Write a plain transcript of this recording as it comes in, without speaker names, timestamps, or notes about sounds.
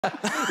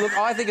Look,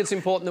 I think it's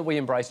important that we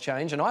embrace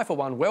change, and I, for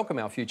one, welcome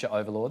our future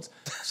overlords.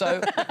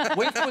 So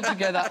we've put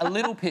together a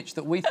little pitch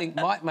that we think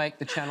might make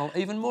the channel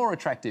even more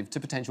attractive to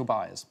potential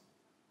buyers.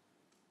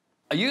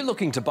 Are you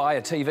looking to buy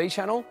a TV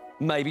channel?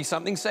 Maybe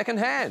something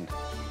second-hand?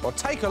 Well,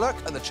 take a look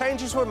at the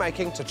changes we're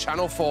making to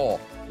Channel 4.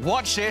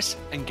 Watch this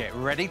and get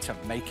ready to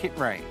make it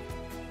rain.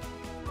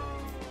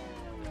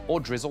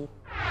 Or drizzle.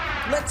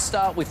 Let's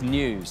start with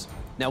news.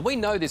 Now, we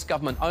know this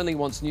government only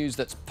wants news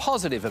that's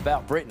positive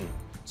about Britain.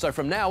 So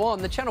from now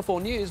on, the Channel 4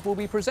 News will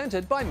be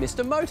presented by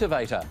Mr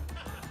Motivator.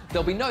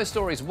 There'll be no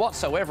stories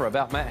whatsoever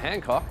about Matt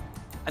Hancock,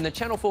 and the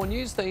Channel 4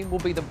 News theme will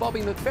be the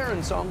Bobby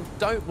McFerrin song,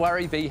 Don't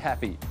Worry, Be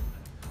Happy.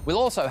 We'll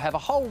also have a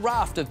whole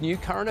raft of new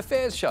current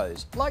affairs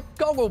shows, like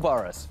Goggle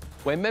Boris,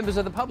 where members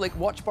of the public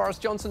watch Boris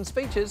Johnson's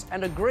speeches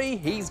and agree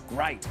he's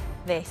great.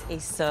 This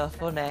is so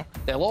funny.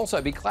 There'll also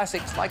be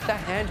classics like The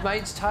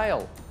Handmaid's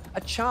Tale,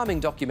 a charming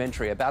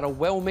documentary about a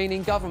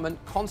well-meaning government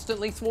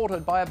constantly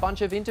thwarted by a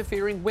bunch of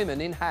interfering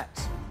women in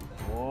hats.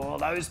 Oh,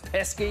 those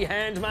pesky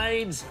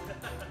handmaids!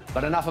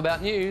 But enough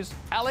about news.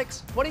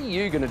 Alex, what are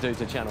you going to do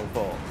to Channel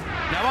 4?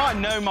 Now, I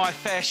know my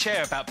fair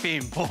share about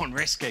being born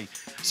risky,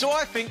 so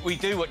I think we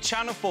do what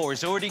Channel 4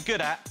 is already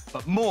good at,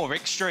 but more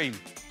extreme.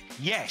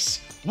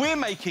 Yes, we're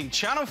making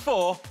Channel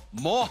 4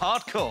 more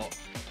hardcore.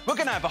 We're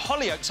going to have a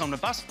Hollyoaks on the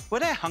bus where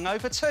they're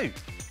hungover too.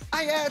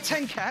 8 out of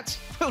 10 cats,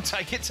 we'll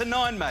take it to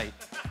 9, mate.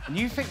 And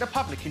you think the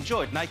public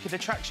enjoyed Naked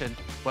Attraction?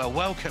 Well,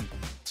 welcome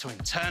to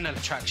Internal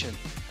Attraction,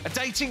 a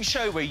dating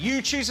show where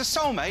you choose a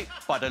soulmate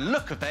by the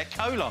look of their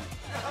colon.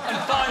 And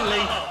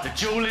finally, the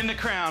jewel in the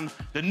crown,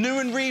 the new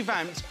and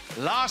revamped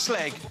Last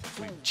Leg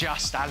with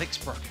just Alex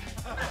Brooker.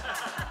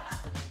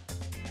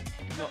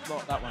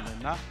 Not that one then,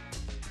 no?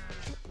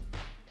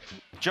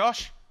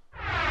 Josh?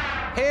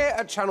 Here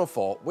at Channel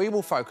 4, we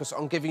will focus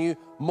on giving you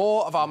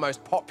more of our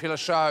most popular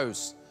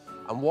shows.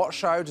 And what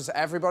show does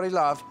everybody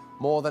love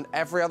more than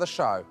every other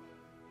show?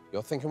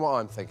 You're thinking what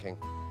I'm thinking.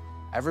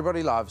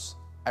 Everybody loves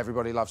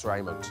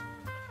Raymond.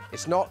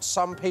 It's not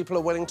some people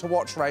are willing to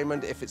watch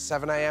Raymond if it's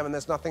 7 a.m. and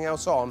there's nothing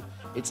else on.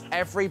 It's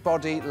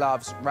everybody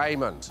loves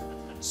Raymond.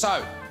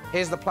 So,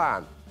 here's the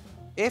plan.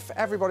 If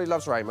everybody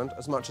loves Raymond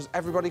as much as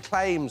everybody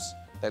claims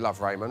they love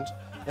Raymond,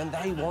 then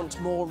they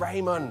want more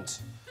Raymond.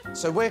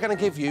 So we're going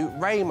to give you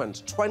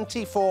Raymond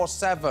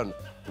 24/7.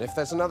 And if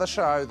there's another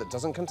show that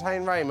doesn't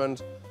contain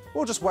Raymond,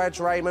 we'll just wedge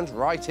Raymond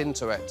right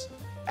into it.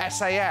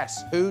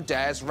 SAS, Who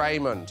Dares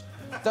Raymond?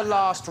 The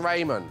Last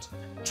Raymond.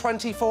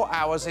 24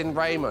 Hours in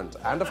Raymond.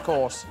 And, of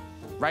course,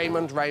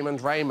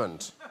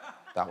 Raymond.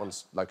 That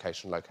one's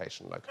location.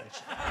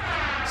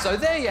 So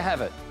there you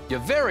have it, your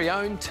very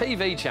own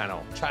TV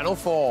channel. Channel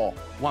 4.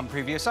 One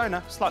previous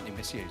owner, slightly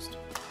misused.